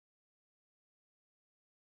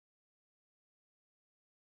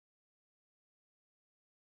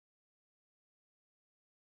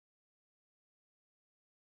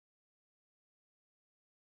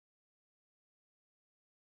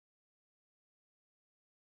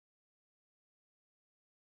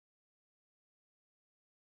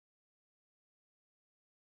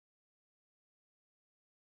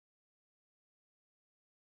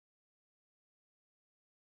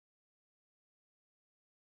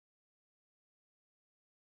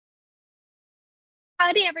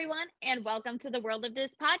Howdy, everyone, and welcome to the World of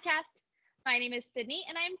This podcast. My name is Sydney,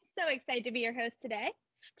 and I'm so excited to be your host today.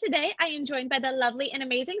 Today, I am joined by the lovely and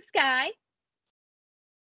amazing Sky,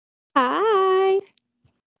 Hi.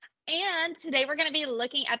 and today we're going to be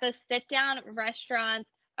looking at the sit down restaurants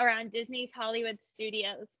around Disney's Hollywood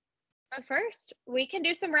studios. But first, we can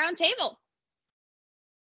do some round table.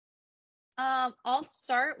 I'll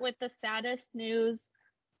start with the saddest news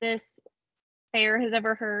this fair has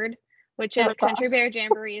ever heard, which is Country Bear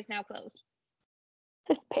Jamboree is now closed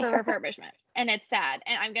for refurbishment, and it's sad.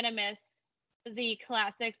 And I'm gonna miss the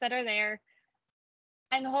classics that are there.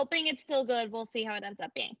 I'm hoping it's still good. We'll see how it ends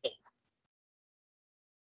up being.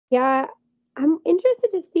 Yeah, I'm interested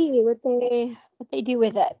to see what they do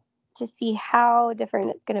with it, to see how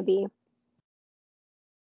different it's going to be.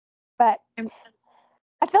 But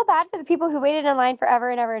I feel bad for the people who waited in line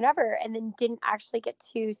forever and ever and ever and then didn't actually get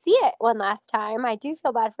to see it one last time. I do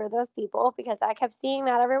feel bad for those people because I kept seeing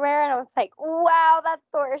that everywhere and I was like, wow, that's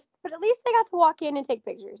the worst. But at least they got to walk in and take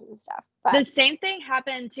pictures and stuff. But the same thing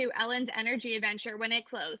happened to Ellen's Energy Adventure when it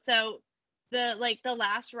closed. So the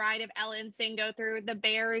last ride of Ellen's didn't go through. The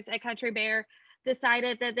Bears at Country Bear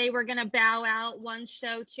decided that they were gonna bow out one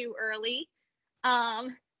show too early.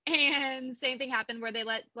 And same thing happened where they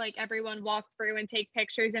let everyone walk through and take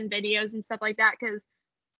pictures and videos and stuff like that because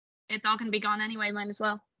it's all gonna be gone anyway. Might as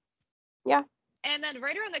well. Yeah. And then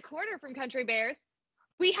right around the corner from Country Bears,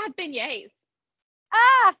 we had beignets.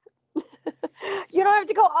 Ah! You don't have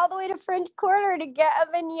to go all the way to French Quarter to get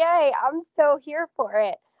a beignet. I'm so here for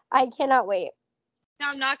it. I cannot wait. Now,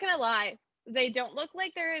 I'm not going to lie. They don't look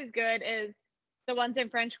like they're as good as the ones in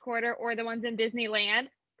French Quarter or the ones in Disneyland.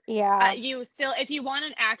 Yeah. If you want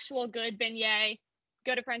an actual good beignet,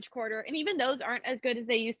 go to French Quarter. And even those aren't as good as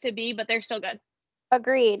they used to be, but they're still good.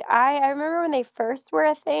 Agreed. I remember when they first were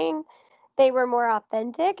a thing, they were more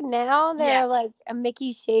authentic. Now they're like a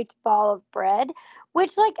Mickey shaped ball of bread,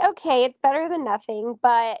 which, like, okay, it's better than nothing,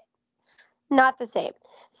 but not the same.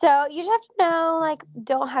 So you just have to know, like,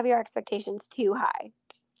 don't have your expectations too high.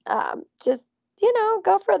 Just,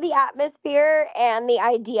 go for the atmosphere and the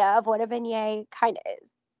idea of what a beignet kind of is.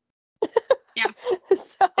 Yeah.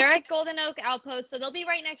 They're at Golden Oak Outpost, so they'll be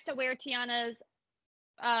right next to where Tiana's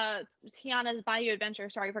Bayou Adventure,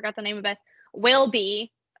 sorry, forgot the name of it, will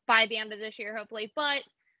be by the end of this year, hopefully. But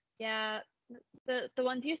yeah, the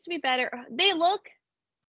ones used to be better. They look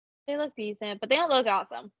decent, but they don't look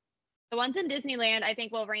awesome. The ones in Disneyland, I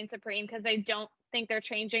think, will reign supreme because I don't think they're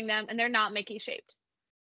changing them, and they're not Mickey shaped,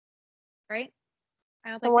 right? I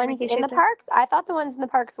don't think the ones in the parks. I thought the ones in the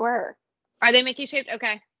parks were. Are they Mickey shaped?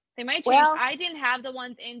 Okay, they might change. Well, I didn't have the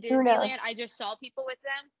ones in Disneyland. I just saw people with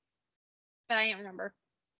them, but I didn't remember.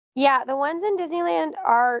 Yeah, the ones in Disneyland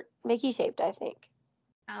are Mickey shaped, I think.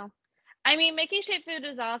 Oh. I mean, Mickey shaped food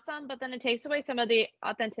is awesome, but then it takes away some of the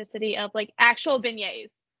authenticity of like actual beignets.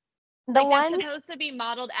 That's supposed to be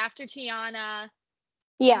modeled after Tiana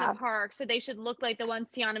in the park, so they should look like the ones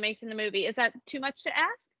Tiana makes in the movie. Is that too much to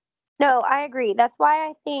ask? No, I agree. That's why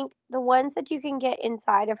I think the ones that you can get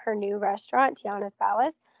inside of her new restaurant, Tiana's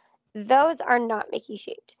Palace, those are not Mickey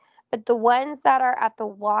shaped. But the ones that are at the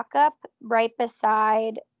walk up right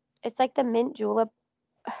beside, it's like the mint julep.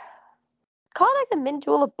 It's called like the mint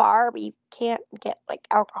julep bar, but you can't get like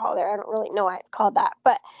alcohol there. I don't really know why it's called that,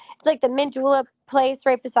 but it's like the mint julep place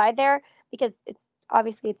right beside there because it's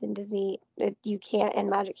in Disney. You can't in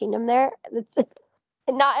Magic Kingdom there. It's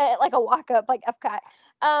not like a walk up like Epcot.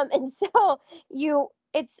 And so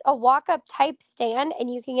it's a walk up type stand,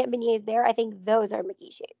 and you can get beignets there. I think those are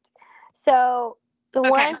Mickey shaped. So the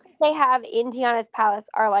ones they have in Tiana's Palace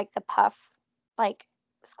are like the puff, like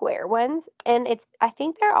square ones, and I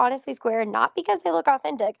think they're honestly square not because they look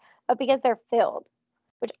authentic, but because they're filled,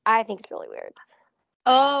 which I think is really weird.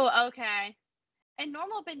 Oh, okay. And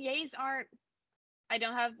normal beignets aren't. I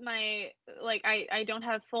don't have I don't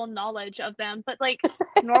have full knowledge of them, but like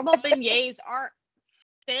normal beignets aren't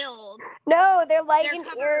filled. No, they're light and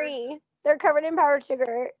airy. They're covered in powdered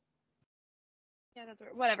sugar. Yeah, that's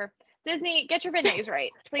whatever. Disney, get your beignets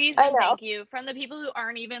right, please and thank you. From the people who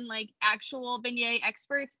aren't even like actual beignet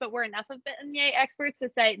experts, but we're enough of beignet experts to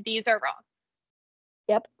say these are wrong.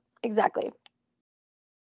 Yep, exactly.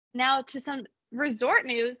 Now to some resort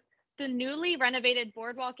news. The newly renovated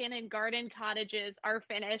Boardwalk Inn and Garden cottages are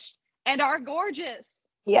finished and are gorgeous.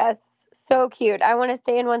 Yes, so cute. I want to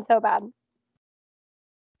stay in one so bad.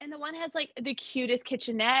 And the one has like the cutest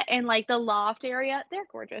kitchenette and like the loft area. They're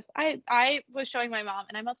gorgeous. I was showing my mom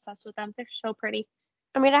and I'm obsessed with them. They're so pretty.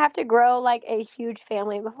 I'm going to have to grow like a huge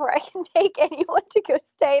family before I can take anyone to go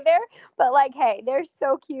stay there. But like, hey, they're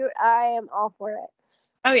so cute. I am all for it.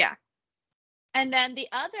 Oh, yeah. And then the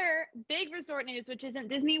other big resort news, which isn't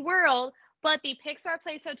Disney World, but the Pixar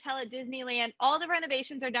Place Hotel at Disneyland, all the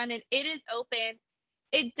renovations are done and it is open.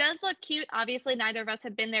 It does look cute. Obviously, neither of us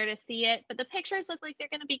have been there to see it, but the pictures look like they're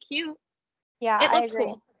going to be cute. Yeah, It I looks agree.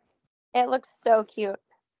 cool. It looks so cute.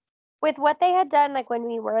 With what they had done, like when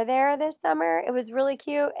we were there this summer, it was really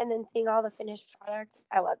cute. And then seeing all the finished products,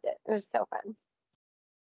 I loved it. It was so fun.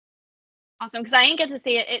 Awesome. Because I didn't get to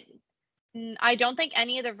see it. I don't think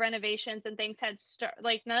any of the renovations and things had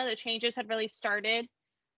like none of the changes had really started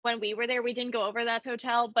when we were there. We didn't go over that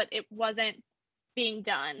hotel, but it wasn't being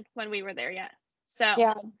done when we were there yet. So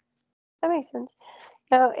Yeah, that makes sense.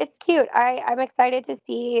 No, it's cute. I'm excited to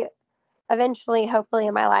see eventually, hopefully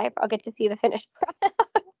in my life, I'll get to see the finished product.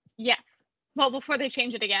 yes. Well, before they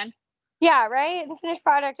change it again. Yeah, right? The finished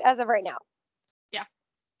product as of right now. Yeah.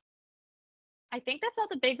 I think that's all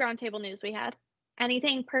the big roundtable news we had.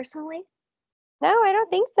 Anything personally? No, I don't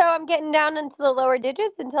think so. I'm getting down into the lower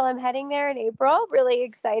digits until I'm heading there in April. Really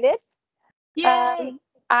excited. Yay!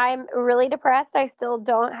 I'm really depressed. I still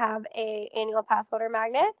don't have a annual pass holder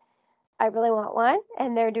magnet. I really want one,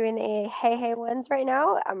 and they're doing a Hey Hey ones right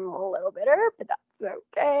now. I'm a little bitter, but that's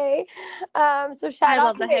okay. So shout I out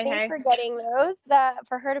love to the Hey Whitney Hey. for getting those. That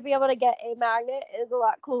for her to be able to get a magnet is a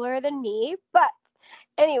lot cooler than me. But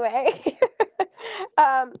anyway,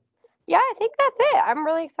 yeah, I think that's it. I'm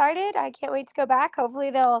really excited. I can't wait to go back.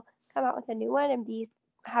 Hopefully they'll come out with a new one and be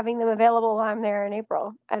having them available while I'm there in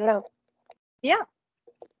April. I don't know. Yeah.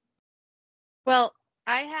 Well,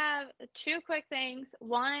 I have two quick things.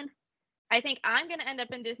 One, I think I'm going to end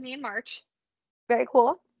up in Disney in March. Very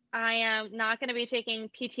cool. I am not going to be taking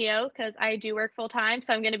PTO because I do work full time.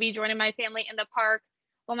 So I'm going to be joining my family in the park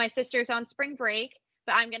while my sister's on spring break.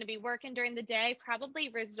 But I'm going to be working during the day, probably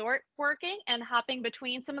resort working and hopping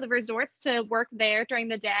between some of the resorts to work there during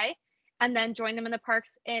the day and then join them in the parks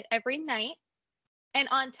every night. And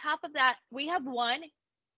on top of that, we have one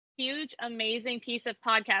huge, amazing piece of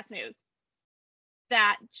podcast news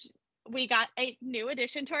that we got a new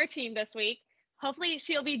addition to our team this week. Hopefully,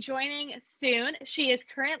 she'll be joining soon. She is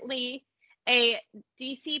currently a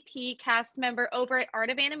DCP cast member over at Art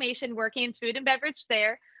of Animation, working in food and beverage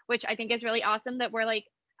there, which I think is really awesome that we're like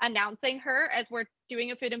announcing her as we're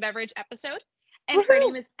doing a food and beverage episode. And her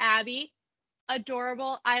name is Abby.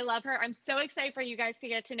 Adorable. I love her. I'm so excited for you guys to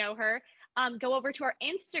get to know her. Go over to our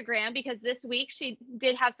Instagram because this week she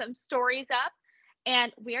did have some stories up,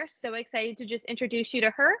 and we are so excited to just introduce you to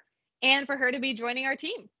her and for her to be joining our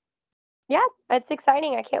team. Yeah, it's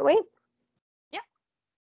exciting. I can't wait. Yeah.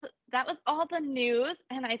 That was all the news,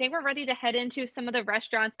 and I think we're ready to head into some of the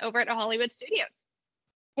restaurants over at Hollywood Studios.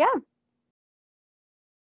 Yeah.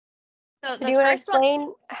 So do the you want to first one,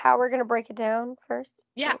 explain how we're going to break it down first?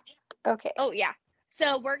 yeah. Okay. Oh, yeah.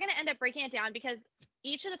 So we're going to end up breaking it down because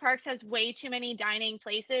each of the parks has way too many dining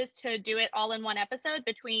places to do it all in one episode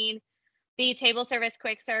between the table service,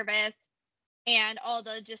 quick service, and all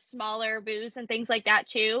the just smaller booths and things like that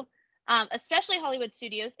too. Especially Hollywood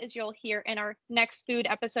Studios, as you'll hear in our next food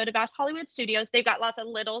episode about Hollywood Studios. They've got lots of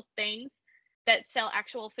little things that sell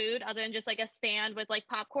actual food other than just like a stand with like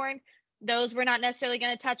popcorn. Those we're not necessarily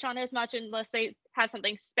going to touch on as much unless they have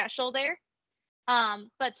something special there.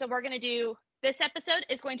 But so we're going to do this episode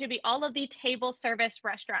is going to be all of the table service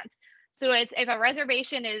restaurants. So it's if a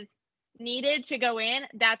reservation is needed to go in,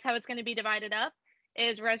 that's how it's going to be divided up,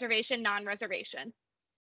 is reservation, non-reservation.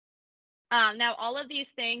 Now, all of these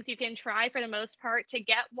things you can try for the most part to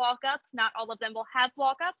get walk-ups. Not all of them will have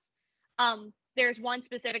walk-ups. There's one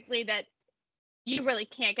specifically that you really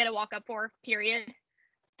can't get a walk-up for, period.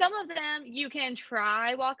 Some of them you can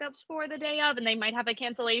try walk-ups for the day of, and they might have a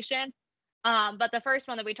cancellation. But the first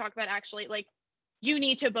one that we talked about, actually, like, you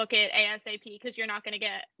need to book it ASAP because you're not going to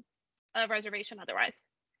get a reservation otherwise.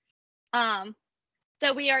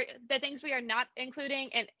 So the things we are not including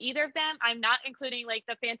in either of them, I'm not including like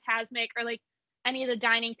the Fantasmic or like any of the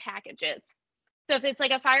dining packages. So if it's like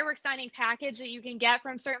a fireworks dining package that you can get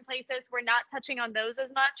from certain places, we're not touching on those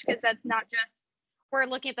as much because that's not just, we're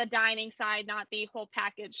looking at the dining side, not the whole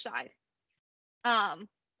package side.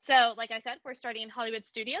 So like I said, we're starting in Hollywood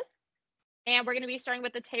Studios, and we're going to be starting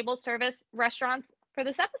with the table service restaurants for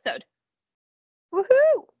this episode.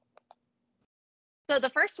 Woohoo! So the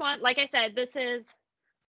first one, like I said,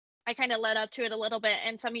 I kind of led up to it a little bit,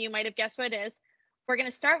 and some of you might have guessed what it is. We're going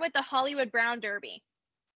to start with the Hollywood Brown Derby.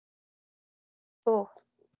 Oh.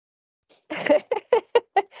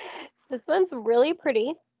 This one's really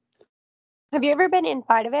pretty. Have you ever been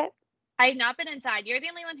inside of it? I've not been inside. You're the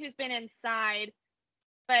only one who's been inside,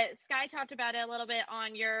 but Sky talked about it a little bit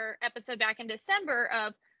on your episode back in December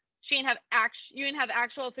of you didn't have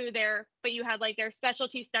actual food there, but you had like their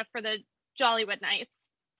specialty stuff for the Jollywood Nights.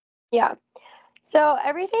 Yeah. So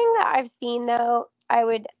everything that I've seen, though, I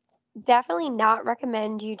would definitely not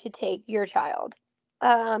recommend you to take your child.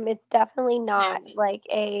 It's definitely not No. like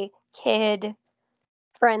a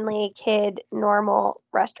kid-friendly, kid-normal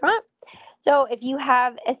restaurant. So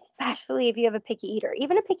especially if you have a picky eater,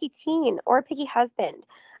 even a picky teen or a picky husband,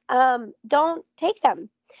 don't take them.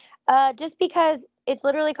 Just because it's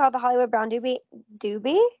literally called the Hollywood Brown Derby.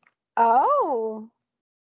 Doobie? Oh,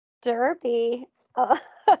 Derby. Oh.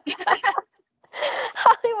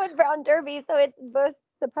 Hollywood Brown Derby. So it's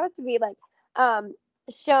supposed to be like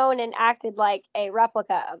shown and acted like a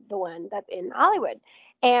replica of the one that's in Hollywood.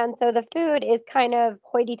 And so the food is kind of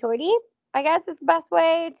hoity-toity, I guess is the best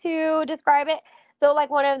way to describe it. So like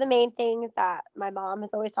one of the main things that my mom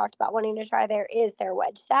has always talked about wanting to try there is their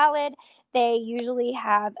wedge salad. They usually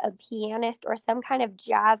have a pianist or some kind of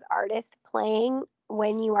jazz artist playing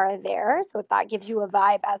when you are there. So if that gives you a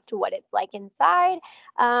vibe as to what it's like inside,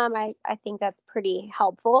 I think that's pretty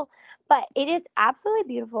helpful. But it is absolutely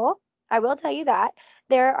beautiful. I will tell you that.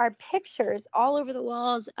 There are pictures all over the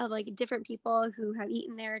walls of like different people who have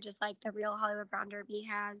eaten there, just like the real Hollywood Brown Derby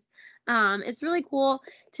has. It's really cool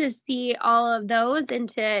to see all of those and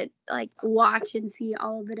to like watch and see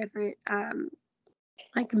all of the different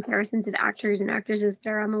like comparisons of actors and actresses that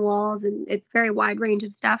are on the walls, and it's very wide range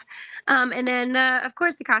of stuff. And then of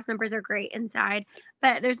course the cast members are great inside,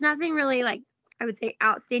 but there's nothing really like I would say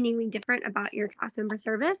outstandingly different about your cast member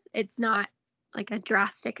service. It's not like a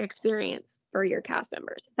drastic experience for your cast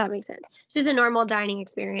members, if that makes sense. It's just a normal dining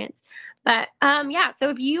experience. But yeah, so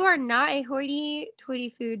if you are not a hoity-toity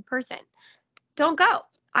food person, don't go.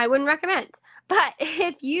 I wouldn't recommend. But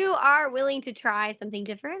if you are willing to try something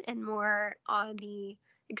different and more on the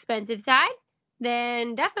expensive side,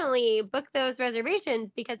 then definitely book those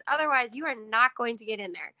reservations because otherwise you are not going to get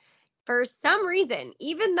in there. For some reason,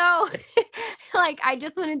 even though like I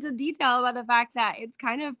just went into detail about the fact that it's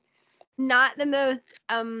kind of not the most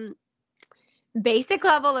basic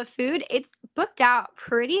level of food, it's booked out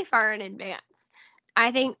pretty far in advance.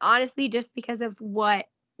 I think honestly just because of what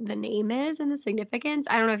the name is and the significance.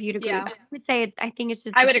 I don't know if you'd agree, but I would say I think it's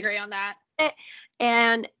just I would agree on that.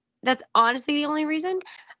 And that's honestly the only reason.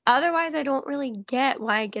 Otherwise, I don't really get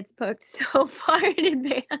why it gets booked so far in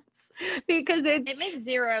advance because it makes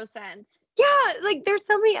zero sense. Yeah, like there's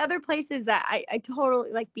so many other places that I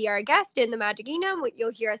totally like Be Our Guest in the Magic Kingdom.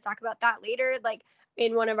 You'll hear us talk about that later, like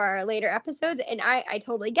in one of our later episodes. And I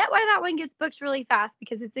totally get why that one gets booked really fast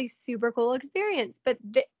because it's a super cool experience. But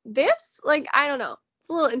this, like, I don't know. It's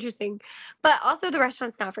a little interesting. But also the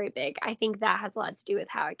restaurant's not very big. I think that has a lot to do with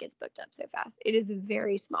how it gets booked up so fast. It is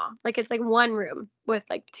very small. Like it's like one room with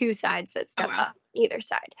like two sides that step up either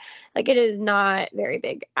side. Like it is not very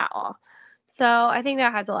big at all. So I think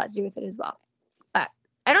that has a lot to do with it as well. But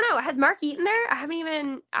I don't know. Has Mark eaten there? I haven't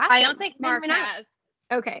even asked I don't think Mark has.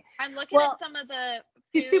 Okay. I'm looking at some of the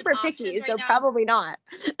he's super picky, right so now. Probably not.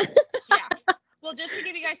 Yeah. Well, just to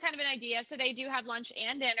give you guys kind of an idea, so they do have lunch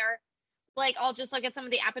and dinner. Like, I'll just look at some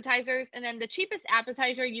of the appetizers, and then the cheapest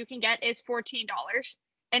appetizer you can get is $14,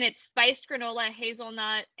 and it's spiced granola,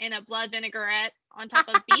 hazelnut, and a blood vinaigrette on top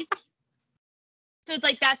of beets. So it's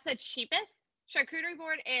like that's the cheapest. Charcuterie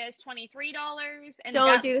board is $23, and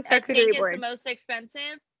don't do the charcuterie board. Is the most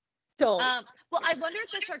expensive. Don't. Well, I wonder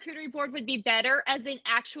if the charcuterie board would be better as an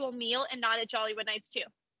actual meal and not at Jollywood Nights too.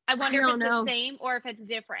 I wonder if it's the same or if it's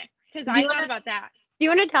different. Because I thought about that. Do you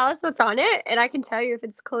want to tell us what's on it? And I can tell you if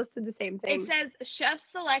it's close to the same thing. It says chef's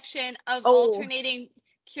selection of alternating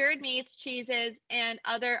cured meats, cheeses, and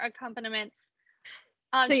other accompaniments.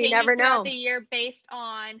 So you never know. Throughout the year based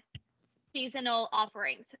on seasonal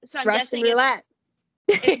offerings. So I'm Russian guessing roulette.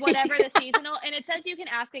 It's whatever the seasonal. And it says you can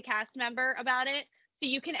ask a cast member about it. So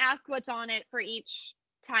you can ask what's on it for each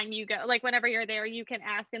time you go. Like whenever you're there, you can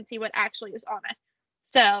ask and see what actually is on it.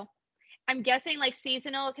 So I'm guessing like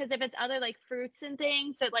seasonal, because if it's other like fruits and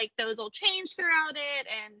things, that like those will change throughout it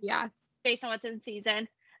and based on what's in season.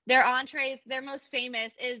 Their entrees, their most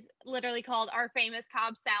famous is literally called Our Famous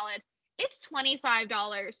Cobb Salad. It's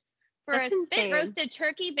 $25 for a spit roasted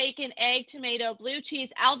turkey, bacon, egg, tomato, blue cheese,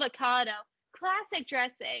 avocado, classic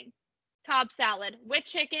dressing Cobb salad. With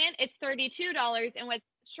chicken, it's $32, and with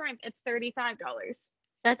shrimp, it's $35.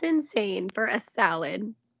 That's insane for a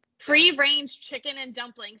salad. Free range chicken and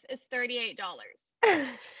dumplings is $38.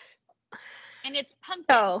 And it's pumpkin.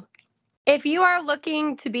 So, if you are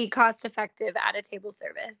looking to be cost effective at a table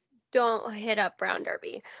service, don't hit up Brown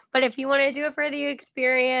Derby. But if you want to do it for the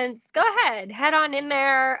experience, go ahead. Head on in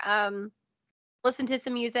there. Listen to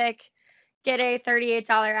some music. Get a $38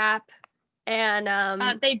 app.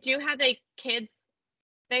 And they do have a kids.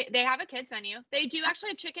 They have a kids menu. They do actually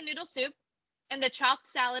have chicken noodle soup. and the chopped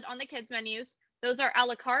salad on the kids' menus. Those are a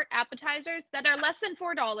la carte appetizers that are less than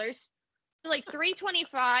 $4. So like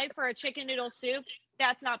 $3.25 for a chicken noodle soup.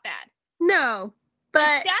 That's not bad. No, but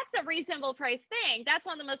like, that's a reasonable price thing. That's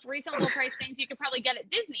one of the most reasonable price things you could probably get at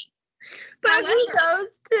Disney. But however, who goes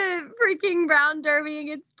to freaking Brown Derby and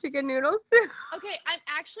gets chicken noodle soup? Okay, I'm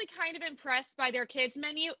actually kind of impressed by their kids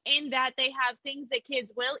menu in that they have things that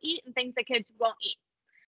kids will eat and things that kids won't eat.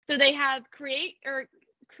 So they have create your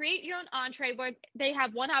own entree where they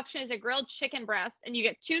have one option is a grilled chicken breast and you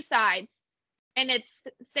get 2 sides and it's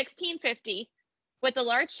 $16.50 with a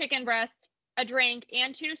large chicken breast, a drink,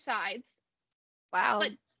 and 2 sides. Wow.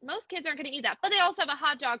 But most kids aren't going to eat that. But they also have a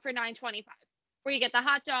hot dog for $9.25 where you get the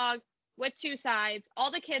hot dog with 2 sides.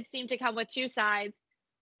 All the kids seem to come with 2 sides.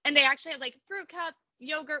 And they actually have like fruit cup,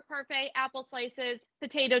 yogurt parfait, apple slices,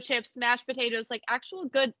 potato chips, mashed potatoes, like actual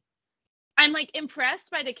good. I'm like impressed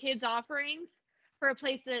by the kids' offerings for a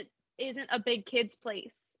place that isn't a big kids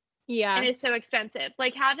place. Yeah. And is so expensive.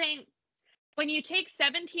 Like when you take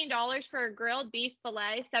 $17 for a grilled beef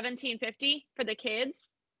fillet, $17.50 for the kids,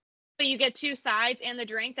 but you get 2 sides and the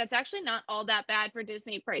drink, that's actually not all that bad for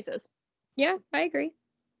Disney prices. Yeah, I agree.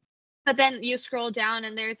 But then you scroll down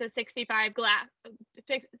and there's a $65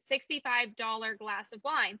 glass of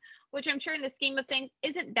wine, which I'm sure in the scheme of things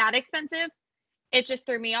isn't that expensive. It just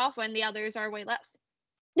threw me off when the others are way less.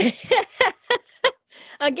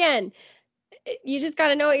 Again, you just got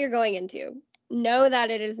to know what you're going into. Know that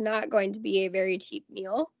it is not going to be a very cheap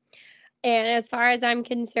meal. And as far as I'm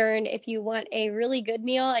concerned, if you want a really good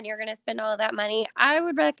meal and you're going to spend all of that money, I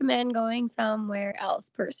would recommend going somewhere else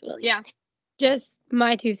personally. Yeah. Just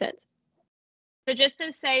my 2 cents. So just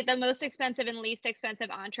to say the most expensive and least expensive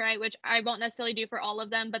entree, which I won't necessarily do for all of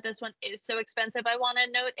them, but this one is so expensive, I want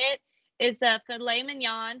to note it, is the filet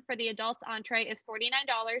mignon for the adults entree is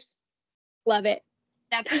 $49. Love it.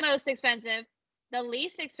 That's the most expensive. The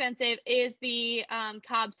least expensive is the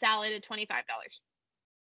Cobb salad at $25.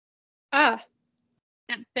 Ah.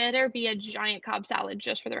 That better be a giant Cobb salad,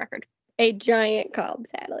 just for the record. A giant Cobb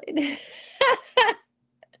salad.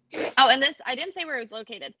 Oh, and this, I didn't say where it was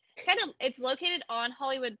located. It's located on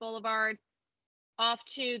Hollywood Boulevard off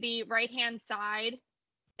to the right-hand side.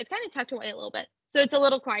 It's kind of tucked away a little bit. So it's a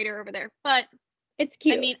little quieter over there. But it's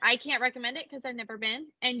cute. I mean, I can't recommend it because I've never been.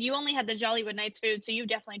 And you only had the Jollywood Nights food, so you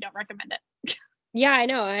definitely don't recommend it. Yeah, I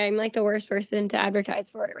know. I'm like the worst person to advertise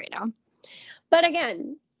for it right now. But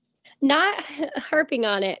again, not harping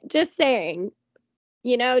on it, just saying,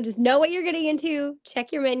 just know what you're getting into,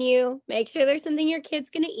 check your menu, make sure there's something your kid's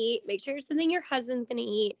going to eat, make sure there's something your husband's going to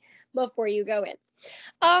eat before you go in.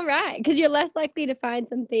 All right, because you're less likely to find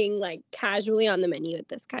something like casually on the menu at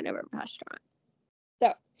this kind of a restaurant.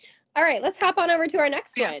 So, all right, let's hop on over to our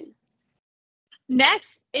next one. Next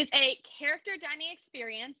is a character dining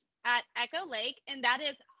experience at Echo Lake, and that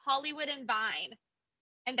is Hollywood and Vine.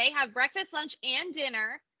 And they have breakfast, lunch, and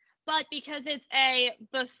dinner, but because it's a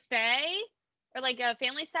buffet or like a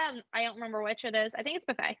family style, I don't remember which it is. I think it's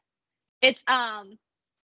buffet. It's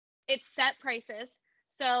set prices.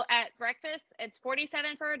 So at breakfast, it's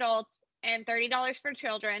 $47 for adults and $30 for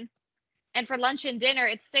children. And for lunch and dinner,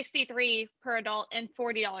 it's $63 per adult and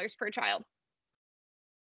 $40 per child.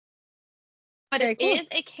 But it is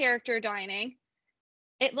a character dining.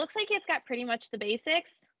 It looks like it's got pretty much the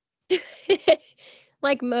basics.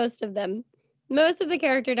 Like most of them. Most of the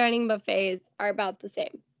character dining buffets are about the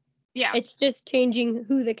same. Yeah. It's just changing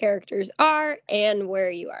who the characters are and where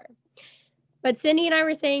you are. But Cindy and I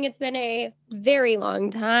were saying it's been a very long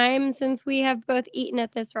time since we have both eaten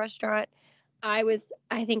at this restaurant. I was,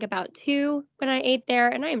 I think, about 2 when I ate there,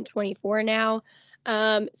 and I am 24 now.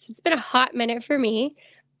 So it's been a hot minute for me.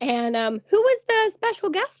 And who was the special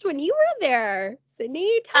guest when you were there,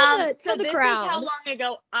 Cindy? Tell the crowd. So this is how long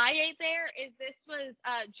ago I ate there. This was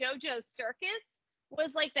JoJo Circus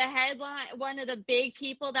was like the headline, one of the big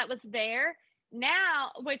people that was there.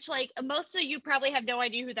 Now, which like most of you probably have no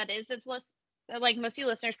idea who that is. It's like most of you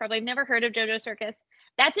listeners probably have never heard of JoJo Circus.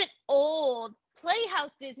 That's an old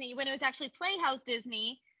Playhouse Disney when it was actually Playhouse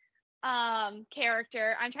Disney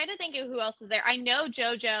character. I'm trying to think of who else was there. I know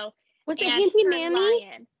JoJo. Was it Handy Manny?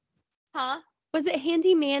 Lion. Huh? Was it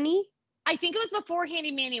Handy Manny? I think it was before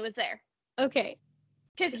Handy Manny was there. Okay.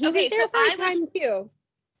 Because he was there for a time too.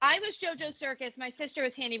 I was JoJo Circus. My sister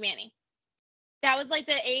was Handy Manny. That was like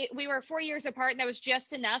we were 4 years apart, and that was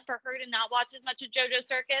just enough for her to not watch as much of JoJo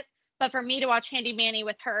Circus, but for me to watch Handy Manny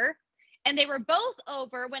with her. And they were both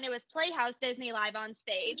over when it was Playhouse Disney live on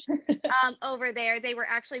stage. Over there, they were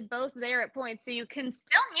actually both there at points, so you can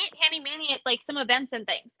still meet Handy Manny at like some events and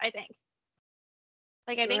things. I think.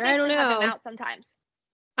 Like I think they still have him out sometimes.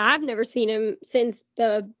 I've never seen him since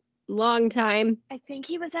the long time. I think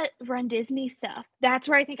he was at Run Disney stuff. That's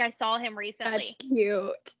where I think I saw him recently. That's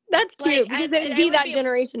cute. That's Like, cute because it would be that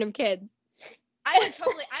generation of kids. I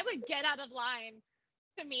would get out of line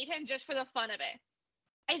to meet him just for the fun of it.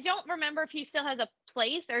 I don't remember if he still has a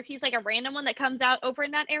place or if he's like a random one that comes out over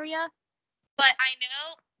in that area. But I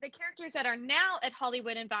know the characters that are now at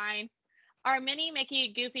Hollywood and Vine are Minnie,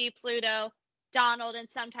 Mickey, Goofy, Pluto, Donald, and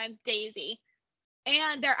sometimes Daisy.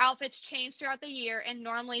 And their outfits change throughout the year and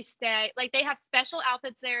normally stay. Like, they have special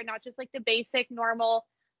outfits there, not just like the basic, normal,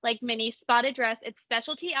 like Minnie spotted dress. It's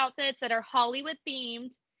specialty outfits that are Hollywood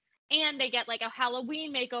themed. And they get like a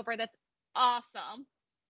Halloween makeover that's awesome.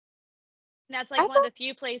 And that's like one of the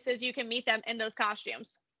few places you can meet them in those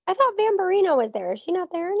costumes. I thought Vambarino was there. Is she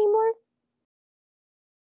not there anymore?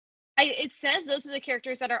 It says those are the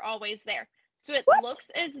characters that are always there. So it looks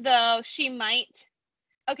as though she might.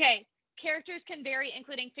 Okay, characters can vary,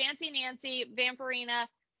 including Fancy Nancy, Vampirina,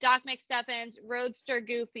 Doc McStuffins, Roadster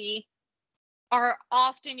Goofy are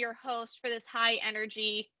often your host for this high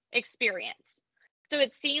energy experience. So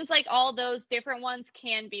it seems like all those different ones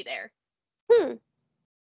can be there. So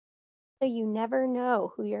you never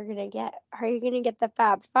know who you're going to get. Are you going to get the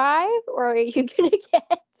Fab Five or are you going to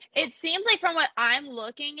get... It seems like from what I'm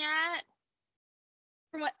looking at,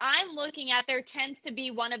 there tends to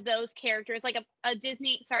be one of those characters, like a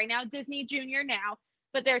Disney, now Disney Junior now,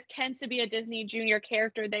 but there tends to be a Disney Junior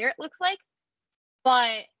character there, it looks like.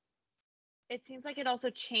 But it seems like it also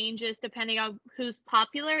changes depending on who's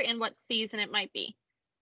popular and what season it might be.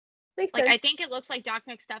 Makes like, sense. I think it looks like Doc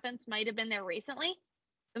McStuffins might have been there recently,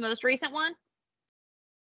 the most recent one.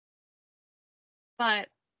 But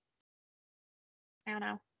I don't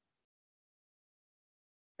know.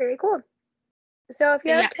 Very cool. So if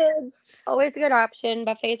you have kids, always a good option.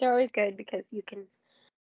 Buffets are always good because you can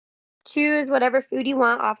choose whatever food you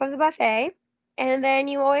want off of the buffet. And then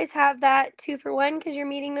you always have that 2-for-1 because you're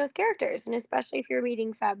meeting those characters. And especially if you're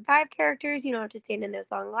meeting Fab Five characters, you don't have to stand in those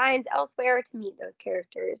long lines elsewhere to meet those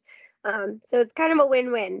characters. So it's kind of a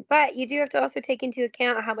win-win. But you do have to also take into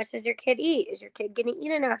account how much does your kid eat? Is your kid going to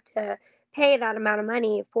eat enough to pay that amount of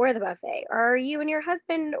money for the buffet? Or are you and your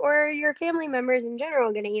husband or your family members in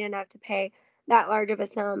general going to eat enough to pay that large of a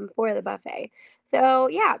sum for the buffet? So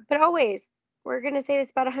yeah, but always, we're going to say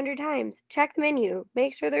this about 100 times. Check the menu.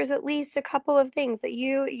 Make sure there's at least a couple of things that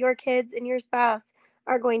you, your kids, and your spouse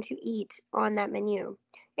are going to eat on that menu.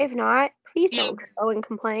 If not, please don't go and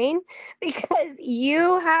complain because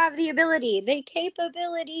you have the ability, the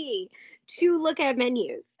capability to look at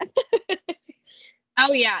menus.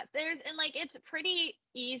 Oh, yeah. It's pretty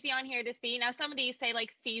easy on here to see. Now, some of these say,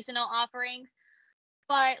 like, seasonal offerings.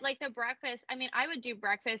 But, like, the breakfast, I mean, I would do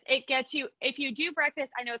breakfast. It gets you, if you do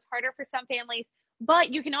breakfast, I know it's harder for some families, but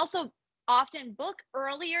you can also often book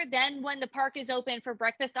earlier than when the park is open for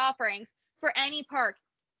breakfast offerings for any park.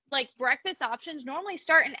 Like, breakfast options normally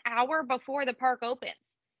start an hour before the park opens.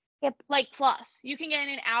 Yep. Like, plus. You can get in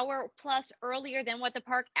an hour plus earlier than what the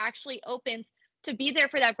park actually opens to be there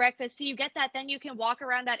for that breakfast. So you get that, then you can walk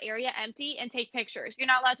around that area empty and take pictures. You're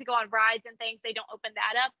not allowed to go on rides and things. They don't open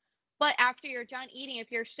that up. But after you're done eating,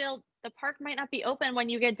 if you're still, the park might not be open when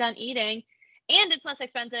you get done eating, and it's less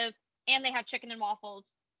expensive, and they have chicken and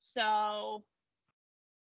waffles. So,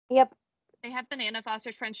 yep, they have banana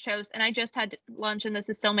Foster's French toast, and I just had lunch, and this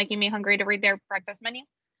is still making me hungry to read their breakfast menu.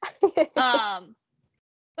 But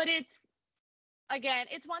it's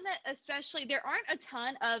one that, especially, there aren't a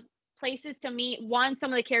ton of places to meet. One, some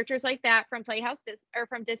of the characters like that from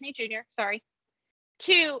from Disney Junior. Sorry.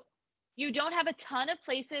 Two, you don't have a ton of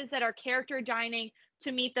places that are character dining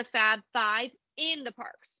to meet the Fab Five in the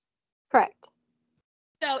parks. Correct.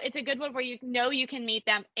 So it's a good one where you know you can meet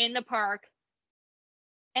them in the park,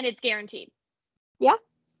 and it's guaranteed. Yeah.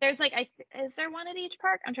 There's is there one at each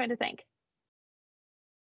park? I'm trying to think.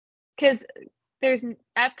 Because there's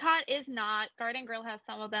Epcot is not. Garden Grill has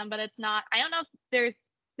some of them, but it's not. I don't know if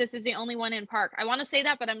this is the only one in park. I want to say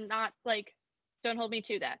that, but I'm not, don't hold me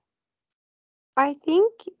to that. I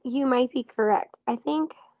think you might be correct. I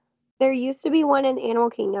think there used to be one in Animal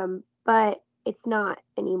Kingdom, but it's not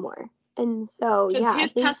anymore. And so, yeah.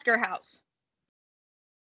 Who's Tusker House?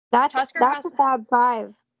 That's a Fab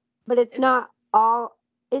Five, but it's not all.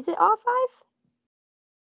 Is it all 5?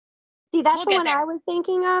 See, that's the one I was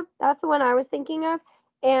thinking of. That's the one I was thinking of.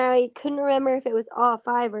 And I couldn't remember if it was all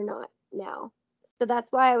 5 or not now. So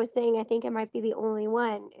that's why I was saying I think it might be the only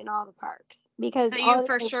one in all the parks. Because you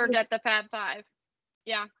for sure get the Fab Five.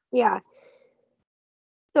 Yeah. Yeah.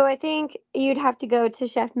 So I think you'd have to go to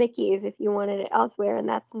Chef Mickey's if you wanted it elsewhere, and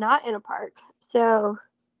that's not in a park. So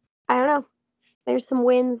I don't know. There's some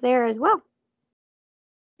wins there as well.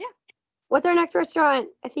 Yeah. What's our next restaurant?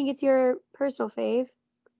 I think it's your personal fave.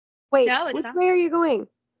 Wait, No, it's which not. way are you going?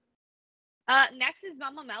 Next is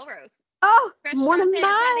Mama Melrose. Oh, one of Restaurante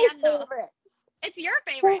my Italiano. favorites. It's your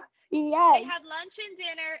favorite. Yes. They have lunch and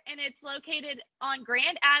dinner, and it's located on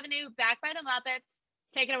Grand Avenue, back by the Muppets.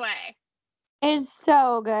 Take it away. It is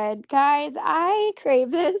so good. Guys, I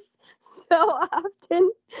crave this so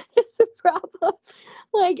often. It's a problem.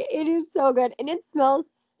 Like, it is so good. And it smells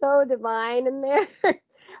so divine in there.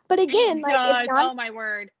 But again, It like, does. Oh my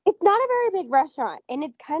word. it's not a very big restaurant, and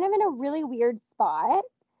it's kind of in a really weird spot.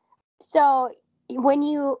 So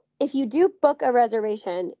if you do book a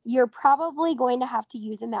reservation, you're probably going to have to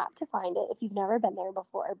use a map to find it if you've never been there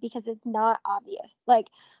before, because it's not obvious. Like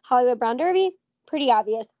Hollywood Brown Derby, pretty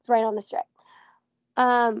obvious. It's right on the strip.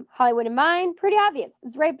 Hollywood and Mine, pretty obvious.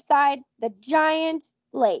 It's right beside the giant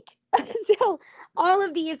lake. So all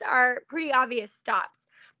of these are pretty obvious stops.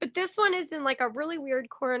 But this one is in like a really weird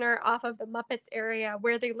corner off of the Muppets area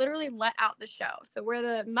where they literally let out the show. So where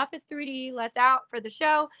the Muppets 3D lets out for the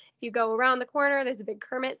show, if you go around the corner, there's a big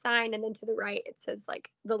Kermit sign, and then to the right it says like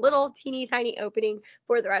the little teeny tiny opening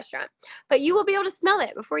for the restaurant. But you will be able to smell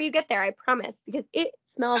it before you get there, I promise, because it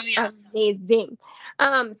smells amazing.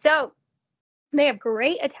 So they have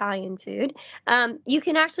great Italian food. You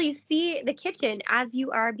can actually see the kitchen as you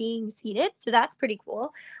are being seated, so that's pretty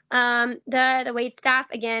cool. The wait staff,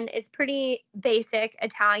 again, is pretty basic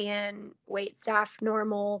Italian wait staff,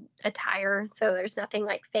 normal attire, so there's nothing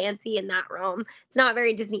like fancy in that realm. It's not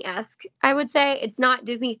very Disney-esque, I would say. It's not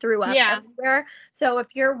Disney threw up everywhere. So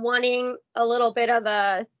if you're wanting a little bit of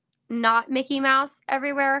a not Mickey Mouse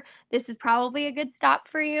everywhere, this is probably a good stop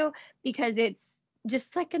for you, because it's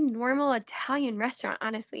just like a normal Italian restaurant,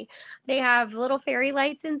 honestly. They have little fairy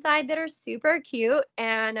lights inside that are super cute,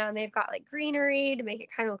 and they've got like greenery to make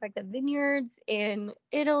it kind of look like the vineyards in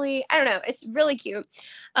Italy. I don't know. It's really cute.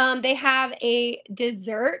 They have a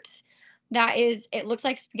dessert that it looks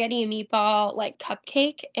like spaghetti and meatball, like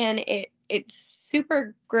cupcake, and it's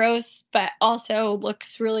super gross, but also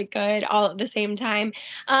looks really good all at the same time.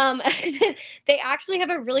 They actually have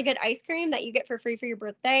a really good ice cream that you get for free for your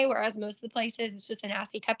birthday, whereas most of the places it's just a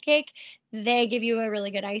nasty cupcake. They give you a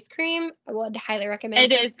really good ice cream. I would highly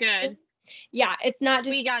recommend it. It is good. Yeah, it's not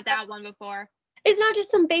just. We got that one before. It's not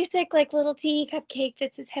just some basic like little tea cupcake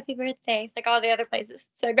that says happy birthday like all the other places.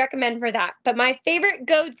 So I'd recommend for that. But my favorite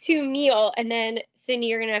go-to meal, and then Cindy,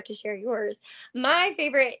 you're gonna have to share yours. My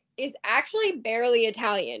favorite is actually barely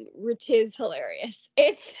Italian, which is hilarious.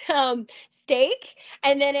 It's steak,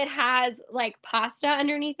 and then it has like pasta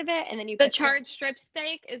underneath of it, and then you the charred strip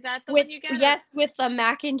steak. Is that the one you get? Yes, with the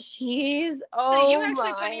mac and cheese. Oh, so you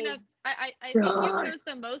actually, funny enough, I think you chose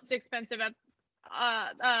the most expensive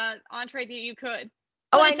entree that you could.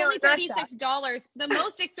 But it's only $36. The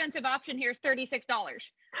most expensive option here is $36.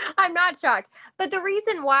 I'm not shocked. But the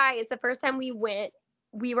reason why is the first time we went,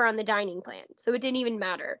 we were on the dining plan, so it didn't even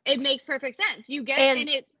matter. It makes perfect sense. You get and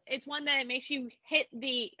it's one that makes you hit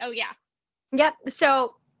the Yep.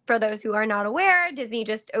 So for those who are not aware, Disney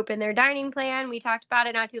just opened their dining plan. We talked about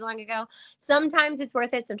it not too long ago. Sometimes it's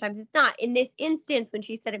worth it, sometimes it's not. In this instance, when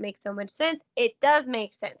she said it makes so much sense, it does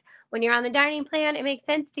make sense. When you're on the dining plan, it makes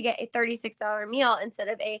sense to get a $36 meal instead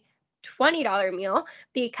of a $20 meal,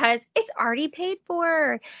 because it's already paid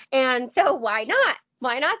for. And so why not?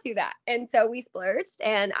 Why not do that? And so we splurged,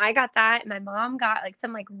 and I got that, and my mom got like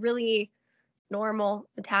some like really normal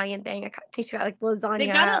Italian thing. I think she got like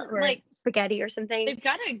lasagna or like spaghetti or something. They've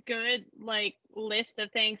got a good like list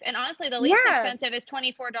of things, and honestly, the least expensive is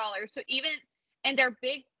 $24. So and they're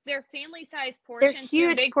big, they're family size portions, they're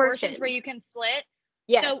huge big portions where you can split.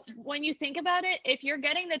 Yes. So when you think about it, if you're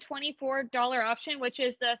getting the $24 option, which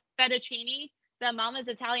is the fettuccine, the Mama's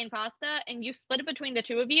Italian pasta, and you split it between the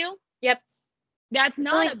two of you, yep, that's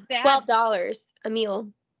not only a bad $12 a meal.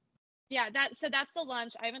 Yeah, that's the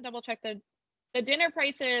lunch. I haven't double checked the dinner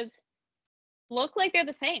prices. Look like they're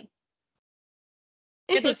the same.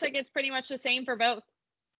 It looks like it's pretty much the same for both.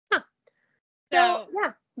 Huh. So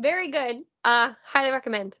yeah, very good. Highly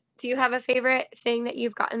recommend. Do you have a favorite thing that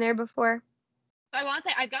you've gotten there before? I want to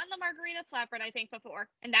say I've gotten the margarita flatbread, I think, before,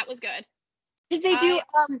 and that was good. Because they do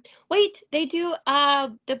they do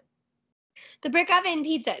the brick oven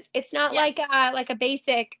pizzas. It's not like a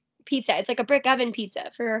basic pizza. It's like a brick oven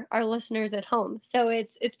pizza for our listeners at home. So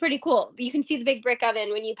it's pretty cool. You can see the big brick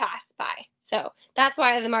oven when you pass by. So that's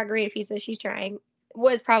why the margarita pizza she's trying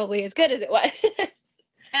was probably as good as it was. And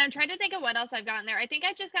I'm trying to think of what else I've gotten there. I think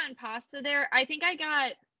I've just gotten pasta there. I think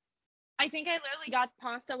I literally got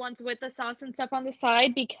pasta once with the sauce and stuff on the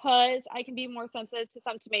side, because I can be more sensitive to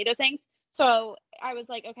some tomato things. So I was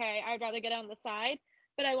like, okay, I'd rather get it on the side.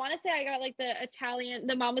 but I want to say I got like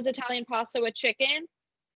the Mama's Italian pasta with chicken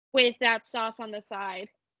with that sauce on the side.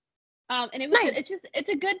 And it was good. Nice. It's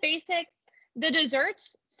a good basic. The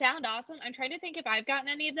desserts sound awesome. I'm trying to think if I've gotten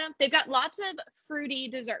any of them. They've got lots of fruity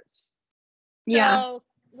desserts. Yeah. So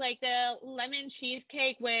like the lemon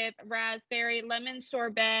cheesecake with raspberry, lemon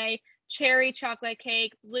sorbet, cherry chocolate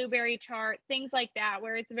cake, blueberry tart, things like that,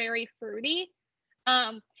 where it's very fruity.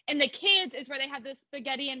 And the kids is where they have the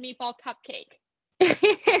spaghetti and meatball cupcake.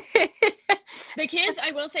 The kids,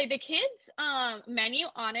 I will say, the kids' menu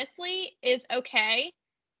honestly is okay.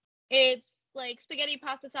 It's like spaghetti,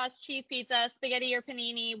 pasta sauce, cheese pizza, spaghetti or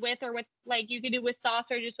panini with like you could do with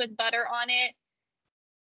sauce or just with butter on it.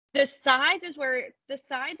 The sides is where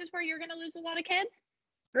you're gonna lose a lot of kids.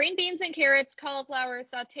 Green beans and carrots, cauliflower,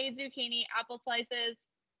 sauteed zucchini, apple slices.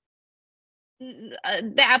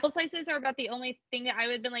 The apple slices are about the only thing that I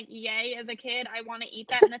would have been like, yay, as a kid, I want to eat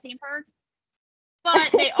that in the theme park.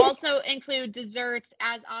 But they also include desserts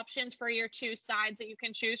as options for your 2 sides that you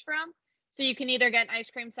can choose from. So you can either get an ice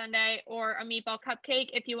cream sundae or a meatball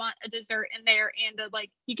cupcake if you want a dessert in there, and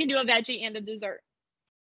you can do a veggie and a dessert.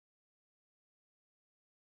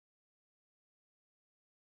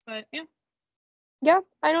 But yeah. Yeah,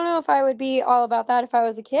 I don't know if I would be all about that if I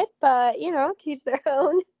was a kid, but teach their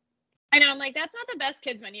own. I know, I'm like, that's not the best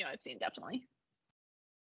kids menu I've seen, definitely.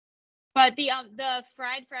 But the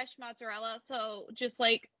fried fresh mozzarella, so just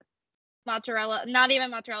like mozzarella, not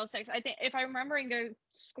even mozzarella sticks. I think if I'm remembering, they're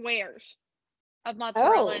squares of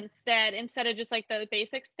mozzarella instead of just like the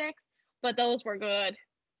basic sticks. But those were good.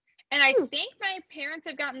 And I think my parents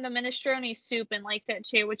have gotten the minestrone soup and liked it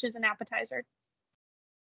too, which is an appetizer.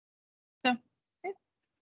 So yeah.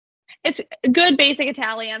 It's good basic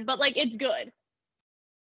Italian, but like it's good.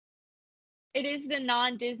 It is the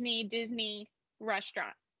non-Disney Disney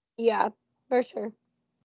restaurant. Yeah, for sure.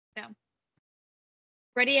 Yeah.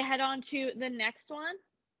 Ready to head on to the next one?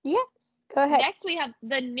 Yes, go ahead. Next, we have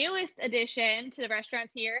the newest addition to the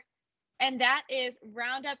restaurants here, and that is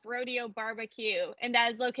Roundup Rodeo Barbecue, and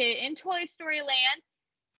that is located in Toy Story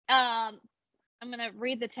Land. I'm gonna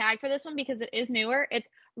read the tag for this one because it is newer. It's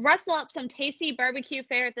rustle up some tasty barbecue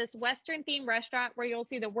fare at this Western-themed restaurant where you'll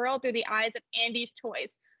see the world through the eyes of Andy's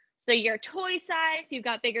toys. So your toy size, you've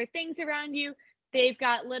got bigger things around you. They've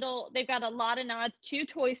got a lot of nods to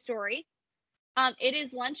Toy Story. It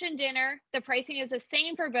is lunch and dinner. The pricing is the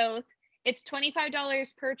same for both. It's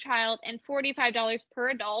 $25 per child and $45 per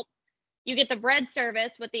adult. You get the bread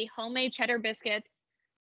service with the homemade cheddar biscuits.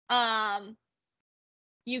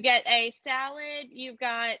 You get a salad. You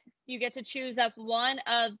get to choose up one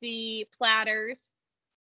of the platters.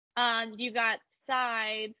 You got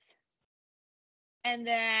sides and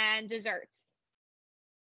then desserts.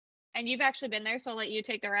 And you've actually been there, so I'll let you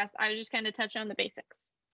take the rest. I was just kind of touching on the basics.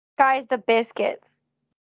 Guys, the biscuits.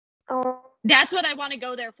 Oh, that's what I want to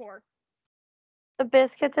go there for. The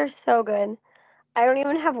biscuits are so good. I don't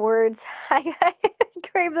even have words. I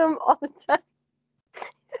crave them all the time.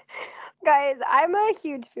 Guys, I'm a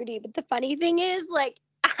huge foodie, but the funny thing is, like,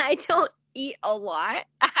 I don't eat a lot.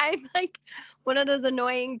 I'm like one of those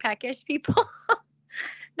annoying peckish people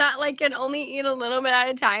that like can only eat a little bit at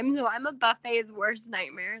a time. So I'm a buffet's worst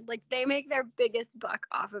nightmare. Like, they make their biggest buck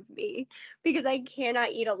off of me because I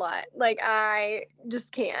cannot eat a lot. Like, I just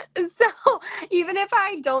can't. So even if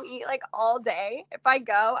I don't eat like all day, if I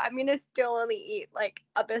go, I'm gonna still only eat like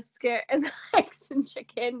a biscuit and eggs and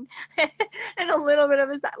chicken and a little bit of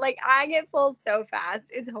like, I get full so fast.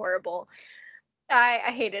 It's horrible. I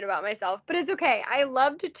hate it about myself, but it's okay. I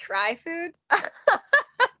love to try food.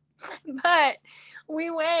 But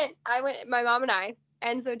my mom and I,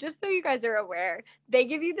 and so just so you guys are aware, they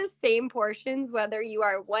give you the same portions whether you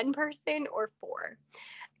are 1 person or 4.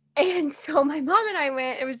 And so my mom and I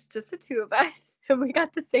went, it was just the 2 of us, and we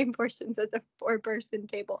got the same portions as a 4-person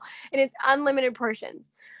table, and it's unlimited portions.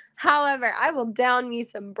 However, I will down me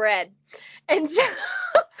some bread. And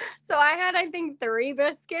so I had, I think, 3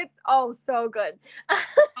 biscuits. Oh, so good.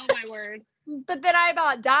 Oh, my word. But then I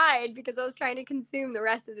about died because I was trying to consume the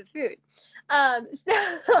rest of the food.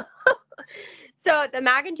 So the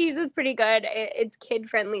mac and cheese is pretty good. It's kid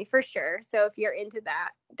friendly for sure. So if you're into that,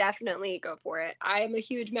 definitely go for it. I am a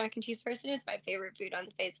huge mac and cheese person. It's my favorite food on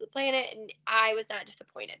the face of the planet, and I was not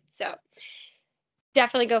disappointed. So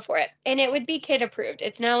definitely go for it. And it would be kid approved.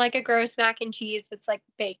 It's not like a gross mac and cheese that's like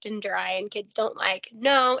baked and dry and kids don't like.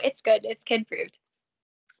 No, it's good. It's kid approved.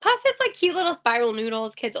 Plus, it's like cute little spiral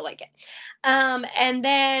noodles. Kids will like it. And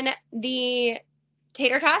then the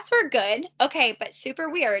tater tots were good. Okay, but super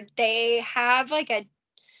weird. They have like a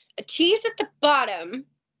cheese at the bottom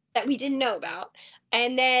that we didn't know about.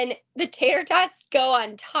 and then the tater tots go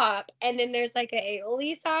on top, and then there's like a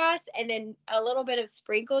aioli sauce, and then a little bit of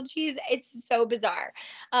sprinkled cheese. It's so bizarre.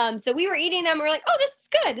 So we were eating them. We're like, oh, this is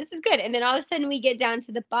good. This is good. And then all of a sudden we get down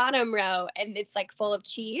to the bottom row, and it's like full of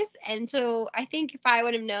cheese. And so I think if I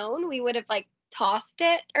would have known, we would have like tossed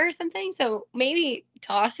it or something. So maybe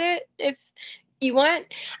toss it if you want.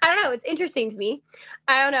 I don't know. It's interesting to me.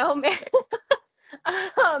 I don't know.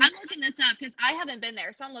 I'm looking this up because I haven't been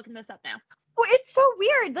there, so I'm looking this up now. Well, it's so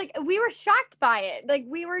weird. Like, we were shocked by it. Like,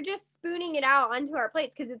 we were just spooning it out onto our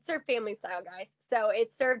plates because it's served family style, guys. So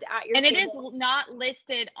it's served at your and table. it is not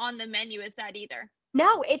listed on the menu as that either.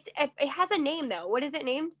 No, it has a name though. What is it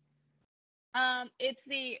named? It's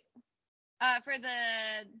the for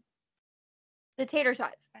the tater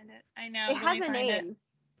tots. Find it. I know. It has a name.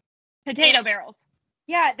 Potato barrels.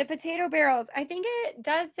 Yeah, the potato barrels. I think it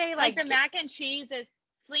does say like the mac and cheese is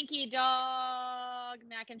Slinky Dog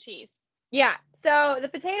mac and cheese. Yeah. So the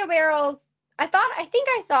potato barrels, I think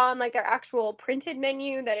I saw on like their actual printed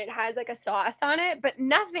menu that it has like a sauce on it, but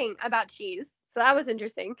nothing about cheese. So that was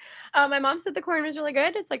interesting. My mom said the corn was really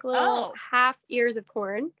good. It's like little half ears of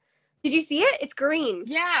corn. Did you see it? It's green.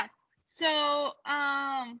 Yeah. So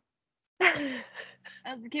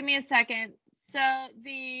give me a second. So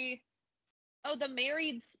the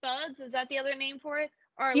married spuds, is that the other name for it?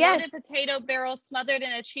 Or yes. Loaded potato barrel smothered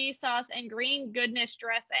in a cheese sauce and green goodness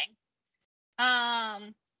dressing.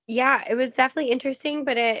 Yeah, it was definitely interesting,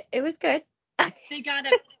 but it was good. They got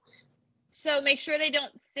it. So make sure they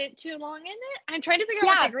don't sit too long in it. I'm trying to figure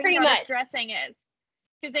out what the green goddess dressing is,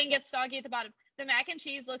 because they can get soggy at the bottom. The mac and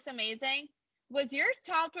cheese looks amazing. Was yours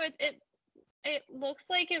topped with it? It looks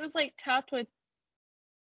like it was like topped with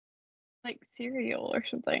like cereal or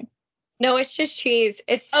something. No, it's just cheese.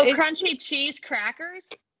 It's crunchy cheese crackers.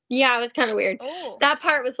 Yeah, it was kind of weird. Oh, that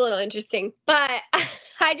part was a little interesting, but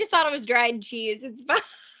I just thought it was dried cheese. It's fine.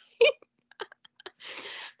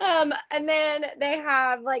 And then they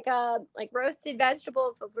have like roasted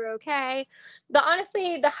vegetables. Those were okay. But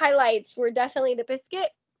honestly, the highlights were definitely the biscuit.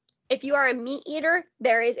 If you are a meat eater,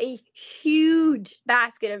 there is a huge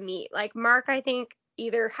basket of meat. Like Mark, I think,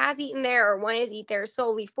 either has eaten there or wanted to eat there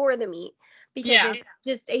solely for the meat, because it's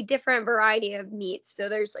just a different variety of meats. So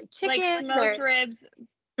there's like chicken, like smoked ribs,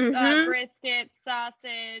 brisket,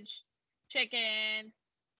 sausage, chicken.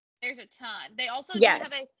 There's a ton. They also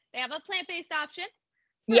have a plant-based option.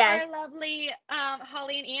 Our lovely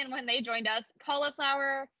Holly and Ian, when they joined us,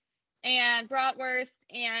 cauliflower and bratwurst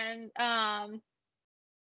and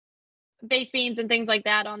baked beans and things like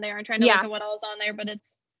that on there. I'm trying to look at what all's on there, but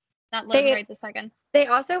it's not loading right this second. They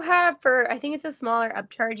also have, I think it's a smaller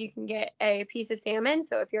upcharge, you can get a piece of salmon.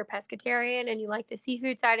 So if you're a pescatarian and you like the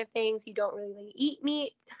seafood side of things, you don't really eat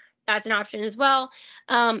meat, that's an option as well.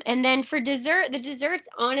 And then for dessert, the desserts,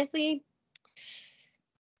 honestly,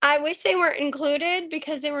 I wish they weren't included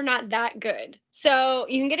because they were not that good. So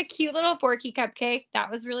you can get a cute little forky cupcake. That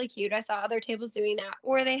was really cute. I saw other tables doing that.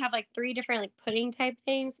 Or they have like 3 different like pudding type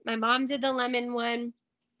things. My mom did the lemon one.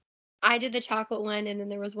 I did the chocolate one. And then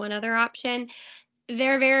there was one other option.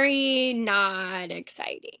 They're very not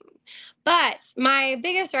exciting. But my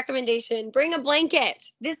biggest recommendation, bring a blanket.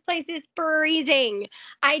 This place is freezing.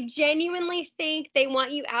 I genuinely think they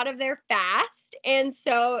want you out of there fast. And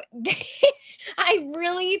so I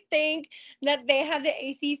really think that they have the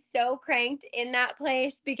AC so cranked in that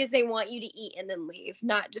place because they want you to eat and then leave,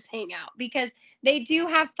 not just hang out, because they do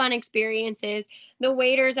have fun experiences. The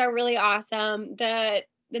waiters are really awesome. The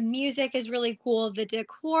music is really cool. The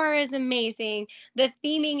decor is amazing. The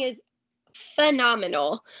theming is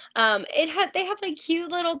phenomenal. They have like cute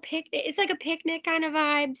little picnic. It's like a picnic kind of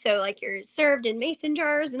vibe. So like you're served in mason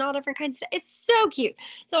jars and all different kinds of stuff. It's so cute.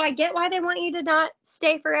 So I get why they want you to not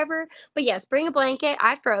stay forever. But yes, bring a blanket.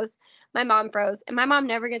 I froze. My mom froze, and my mom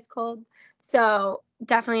never gets cold. So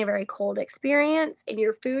definitely a very cold experience. And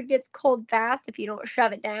your food gets cold fast if you don't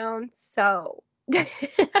shove it down. So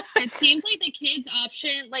it seems like the kids'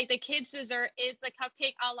 option, like the kids' dessert, is the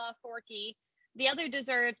cupcake a la Forky. The other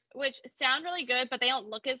desserts, which sound really good, but they don't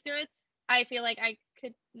look as good, I feel like I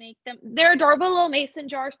could make them. They're adorable little mason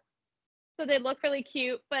jars, so they look really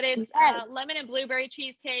cute. But it's lemon and blueberry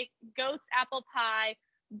cheesecake, goat's apple pie,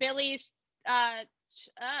 Billy's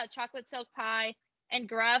chocolate silk pie, and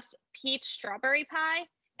Gruff's peach strawberry pie.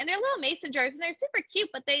 And they're little mason jars, and they're super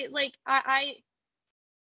cute. But they like my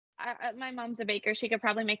mom's a baker. She could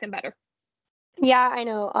probably make them better. Yeah, I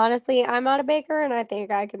know. Honestly, I'm not a baker, and I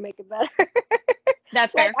think I could make it better.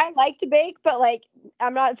 That's fair. I like to bake, but like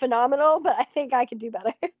I'm not phenomenal, but I think I could do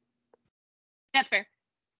better. That's fair.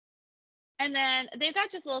 And then they've got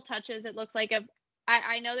just little touches. It looks like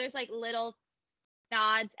I know there's like little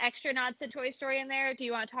nods, extra nods to Toy Story in there. Do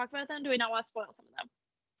you want to talk about them? Do we not want to spoil some of them?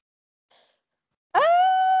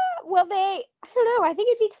 Well, I don't know. I think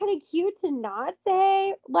it'd be kind of cute to not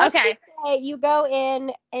say. Let's Okay. just say you go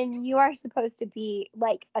in and you are supposed to be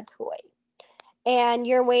like a toy. And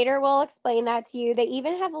your waiter will explain that to you. They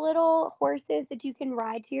even have little horses that you can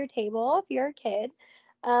ride to your table if you're a kid.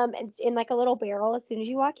 It's in like a little barrel as soon as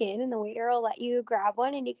you walk in, and the waiter will let you grab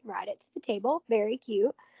one and you can ride it to the table. Very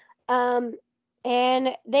cute. Um,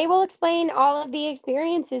 and they will explain all of the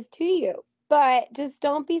experiences to you. But just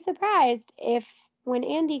don't be surprised if when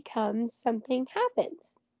Andy comes, something happens.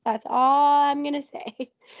 That's all I'm going to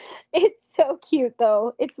say. It's so cute,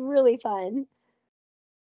 though. It's really fun.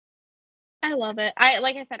 I love it.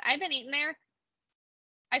 Like I said, I've been eating there.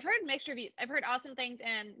 I've heard mixed reviews. I've heard awesome things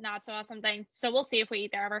and not so awesome things. So we'll see if we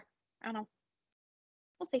eat there ever. I don't know.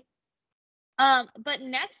 We'll see. But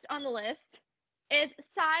next on the list is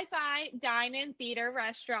Sci-Fi Dine-In Theater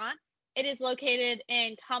Restaurant. It is located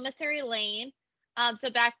in Commissary Lane. So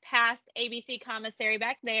back past ABC Commissary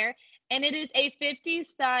back there. And it is a 50s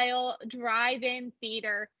style drive-in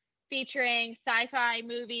theater featuring sci-fi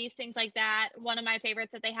movies, things like that. One of my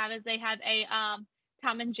favorites that they have is they have a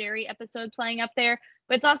Tom and Jerry episode playing up there.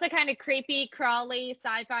 But it's also kind of creepy, crawly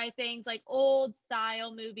sci-fi things like old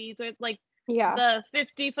style movies with like the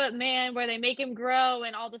 50-foot man where they make him grow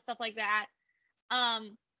and all the stuff like that.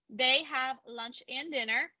 They have lunch and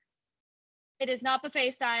dinner. It is not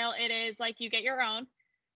buffet style. It is like you get your own.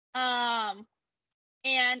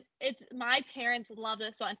 And it's my parents love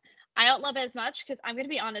this one. I don't love it as much because I'm gonna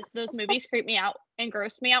be honest, those movies creep me out and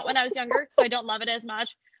grossed me out when I was younger, so I don't love it as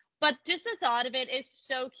much. But just the thought of it is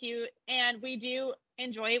so cute, and we do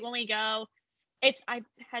enjoy it when we go. I've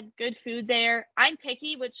had good food there. I'm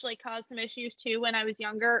picky, which like caused some issues too when I was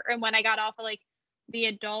younger and when I got off of like the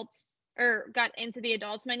adults or got into the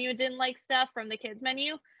adults menu and didn't like stuff from the kids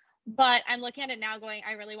menu. But I'm looking at it now going,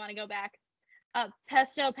 I really want to go back.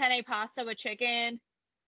 Pesto penne pasta with chicken.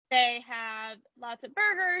 They have lots of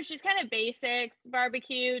burgers, just kind of basics,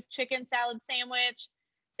 barbecue, chicken salad sandwich.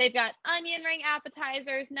 They've got onion ring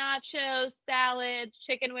appetizers, nachos, salads,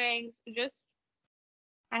 chicken wings, just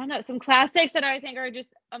I don't know, some classics that I think are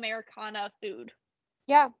just Americana food.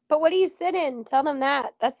 Yeah, but what do you sit in? Tell them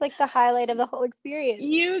that. That's like the highlight of the whole experience.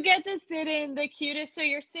 You get to sit in the cutest, so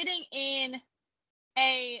you're sitting in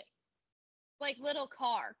a like little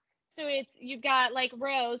car. So you've got like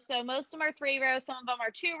rows. So most of them are 3 rows, some of them are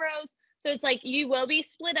 2 rows. So it's like you will be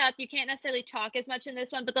split up. You can't necessarily talk as much in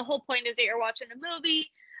this one, but the whole point is that you're watching the movie.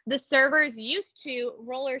 The servers used to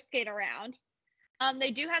roller skate around.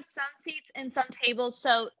 They do have some seats and some tables.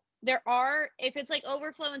 So if it's like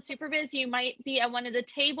overflow and supervis, you might be at one of the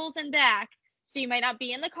tables in back. So you might not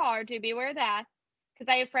be in the car. Do be aware of that. Because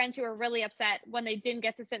I have friends who are really upset when they didn't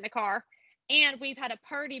get to sit in the car. And we've had a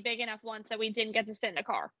party big enough once that we didn't get to sit in a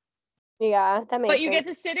car. Yeah, that makes sense. But you get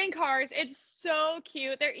to sit in cars. It's so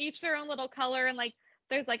cute. They're each their own little color. And like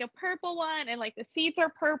there's like a purple one. And like the seats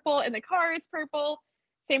are purple. And the car is purple.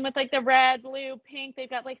 Same with like the red, blue, pink. They've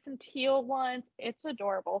got like some teal ones. It's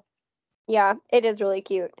adorable. Yeah, it is really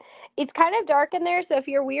cute. It's kind of dark in there, so if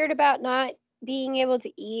you're weird about not being able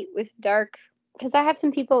to eat with dark, because I have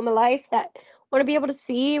some people in my life that want to be able to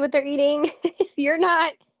see what they're eating. If you're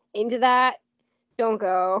not into that, don't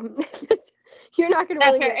go. You're not going to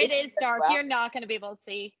That's really. fair. It is dark. Well. You're not going to be able to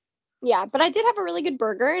see. Yeah, but I did have a really good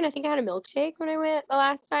burger, and I think I had a milkshake when I went the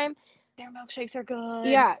last time. Their milkshakes are good.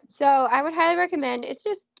 Yeah, so I would highly recommend. It's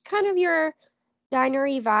just kind of your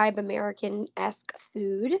dinery vibe, American-esque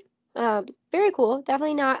food. Very cool.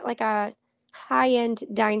 Definitely not like a high-end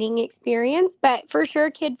dining experience, but for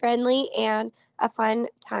sure kid-friendly and a fun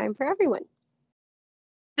time for everyone.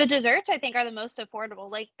 The desserts, I think, are the most affordable.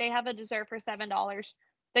 Like, they have a dessert for $7.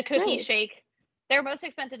 The cookie Nice. shake. Their most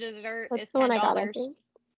expensive dessert That's is $10. the one I got, I think.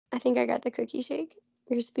 I think I got the cookie shake.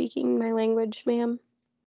 You're speaking my language, ma'am.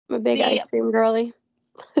 I'm a big ice cream girly.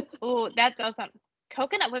 Oh, that does sound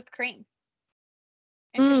coconut whipped cream.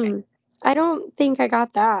 Interesting. I don't think I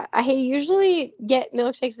got that. I usually get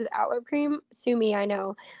milkshakes without whipped cream. Sue me, I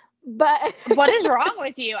know. But What is wrong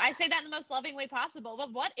with you? I say that in the most loving way possible,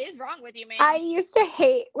 but what is wrong with you, man? I used to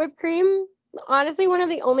hate whipped cream. Honestly, one of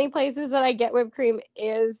the only places that I get whipped cream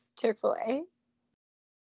is Chick-fil-A.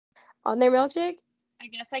 On their milkshake. I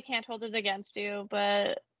guess I can't hold it against you,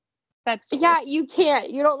 but that's cool. Yeah, you can't.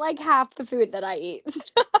 You don't like half the food that I eat.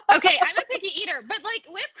 Okay, I'm a picky eater, but like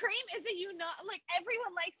whipped cream like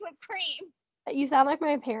everyone likes whipped cream. You sound like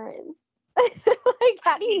my parents. Like,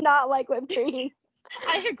 how do you not like whipped cream?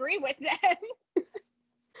 I agree with them.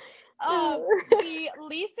 The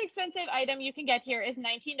least expensive item you can get here is $19,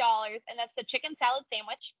 and that's the chicken salad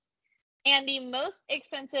sandwich. And the most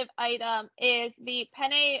expensive item is the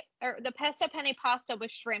penne or the pesto penne pasta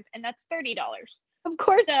with shrimp, and that's $30. Of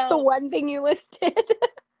course, it's the So, one thing you listed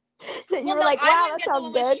that you well, were no, like, I wow, wouldn't that get the sounds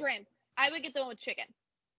one with good. shrimp. I would get the one with chicken.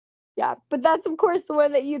 Yeah, but that's of course the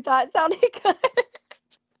one that you thought sounded good.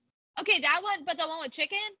 Okay, that one, but the one with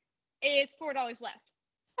chicken is $4 less.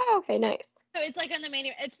 Oh, okay, nice. So it's like on the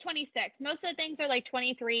menu, it's 26. Most of the things are like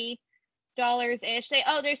 $23 ish.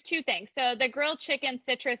 There's two things. So the grilled chicken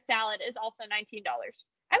citrus salad is also $19.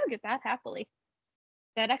 I would get that happily.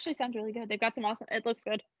 That actually sounds really good. They've got some awesome. It looks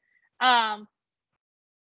good. Um,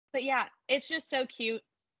 but yeah, it's just so cute.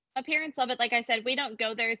 Appearance of it, like I said, we don't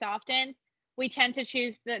go there as often. We tend to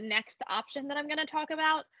choose the next option that I'm going to talk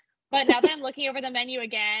about. But now that I'm looking over the menu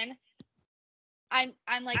again,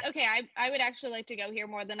 I'm like, okay, I would actually like to go here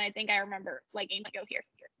more than I think I remember liking to go here.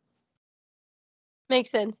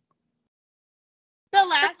 Makes sense. The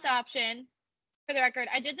last option, for the record,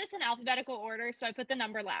 I did this in alphabetical order, so I put the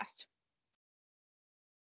number last.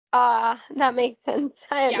 That makes sense.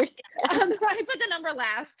 I understand. I put the number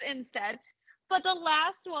last instead. But the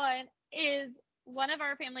last one is one of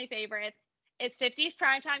our family favorites. It's 50's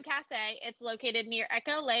Primetime Cafe. It's located near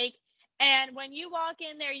Echo Lake. And when you walk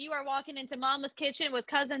in there, you are walking into Mama's Kitchen with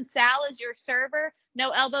Cousin Sal as your server.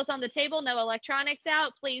 No elbows on the table, no electronics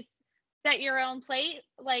out. Please set your own plate,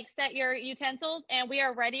 like set your utensils, and we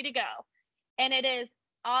are ready to go. And it is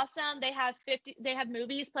awesome. They have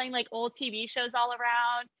movies playing like old TV shows all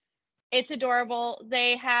around. It's adorable.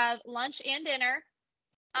 They have lunch and dinner.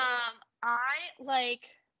 I like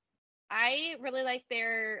I really like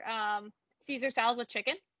their Caesar salad with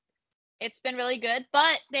chicken. It's been really good.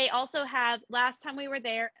 But they also have last time we were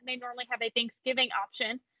there, they normally have a Thanksgiving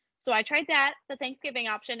option. So I tried that, the Thanksgiving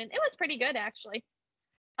option, and it was pretty good actually.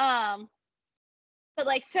 Um, but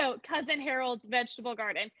like so Cousin Harold's vegetable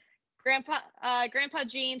garden, Grandpa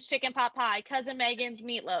Jean's chicken pot pie, Cousin Megan's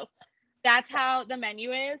meatloaf. That's how the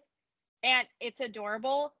menu is, and it's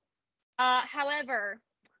adorable. However,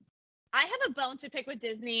 I have a bone to pick with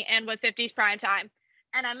Disney and with 50's Prime Time,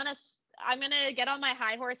 and I'm gonna get on my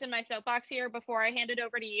high horse in my soapbox here before I hand it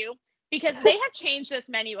over to you because they have changed this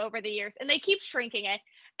menu over the years and they keep shrinking it,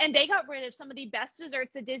 and they got rid of some of the best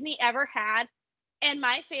desserts that Disney ever had, and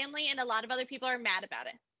my family and a lot of other people are mad about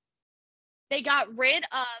it. They got rid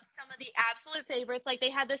of some of the absolute favorites. Like they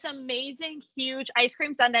had this amazing, huge ice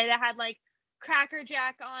cream sundae that had like Cracker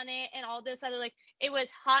Jack on it and all this other like it was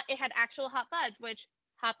hot. It had actual hot fudge, which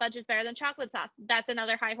hot fudge is better than chocolate sauce. That's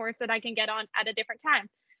another high horse that I can get on at a different time.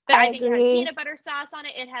 But I I think it had agree. peanut butter sauce on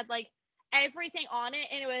it. It had like everything on it,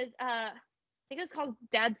 and it was I think it was called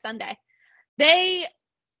Dad's Sunday. They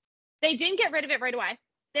they didn't get rid of it right away.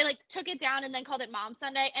 They like took it down and then called it Mom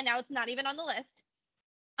Sunday, and now it's not even on the list.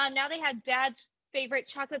 Now they have Dad's favorite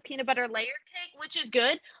chocolate peanut butter layered cake, which is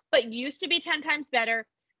good, but used to be 10 times better.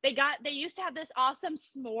 They used to have this awesome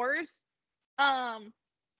s'mores, um,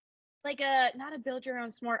 like a not a build your own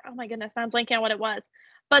s'more. Oh my goodness, I'm blanking on what it was,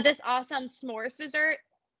 but this awesome s'mores dessert.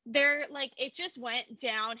 They're like it just went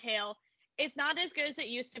downhill. It's not as good as it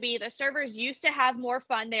used to be. The servers used to have more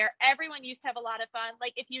fun there. Everyone used to have a lot of fun.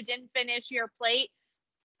 Like if you didn't finish your plate,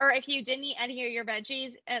 or if you didn't eat any of your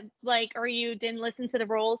veggies and like or you didn't listen to the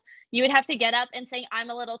rules, you would have to get up and say I'm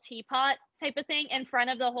a little teapot type of thing in front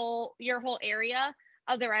of the whole your whole area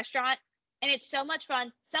of the restaurant, and it's so much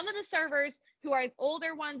fun. Some of the servers who are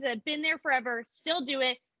older ones that have been there forever still do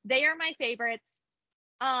it. They are my favorites.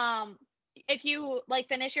 um if you like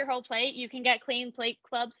finish your whole plate, you can get clean plate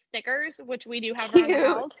club stickers, which we do have around the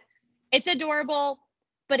house. Cute. It's adorable,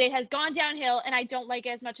 but it has gone downhill and I don't like it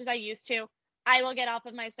as much as I used to. I will get off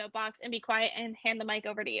of my soapbox and be quiet and hand the mic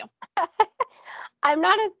over to you. I'm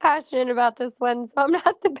not as passionate about this one, so I'm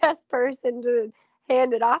not the best person to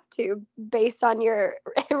hand it off to based on your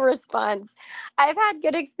response. I've had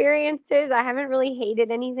good experiences. I haven't really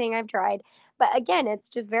hated anything I've tried. But again, it's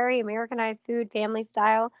just very Americanized food, family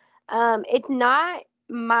style. It's not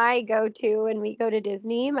my go to when we go to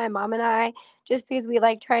Disney, my mom and I, just because we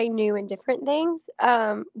like trying new and different things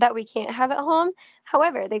that we can't have at home.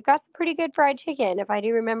 However, they've got some pretty good fried chicken, if I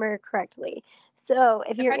do remember correctly. So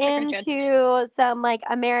if The you're fried chicken's good. into some like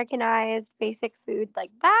Americanized basic food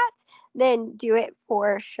like that, then do it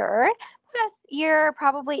for sure. Plus, you're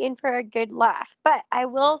probably in for a good laugh. But I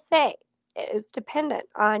will say it is dependent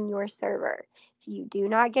on your server. If you do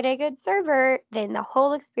not get a good server, then the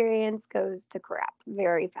whole experience goes to crap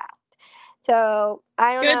very fast. So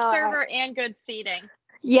I don't Good know. server and good seating.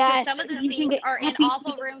 Because Yes, some of the you can seats get are in crappy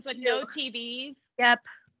awful seating rooms with too. no TVs Yep.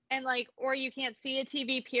 and like or you can't see a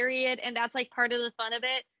TV period, and that's like part of the fun of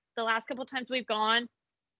it. The last couple times we've gone,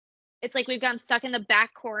 it's like we've gotten stuck in the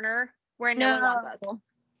back corner where no one wants us.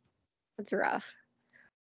 No. That's rough.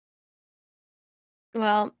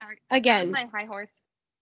 Well, That was again, my high horse.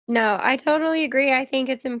 no, I totally agree. I think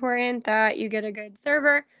it's important that you get a good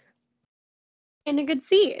server and a good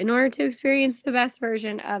seat in order to experience the best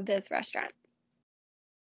version of this restaurant.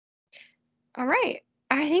 All right.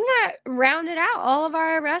 I think that rounded out all of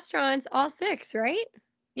our restaurants, all 6, right?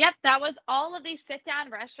 Yep, that was all of these sit-down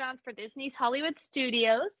restaurants for Disney's Hollywood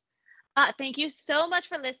Studios. Thank you so much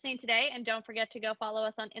for listening today, and don't forget to go follow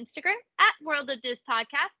us on Instagram at World of Diz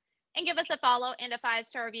Podcast, and give us a follow and a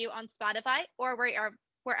 5-star review on Spotify or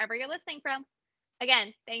wherever you're listening from.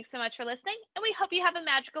 Again, thanks so much for listening, and we hope you have a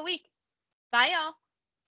magical week. Bye, y'all.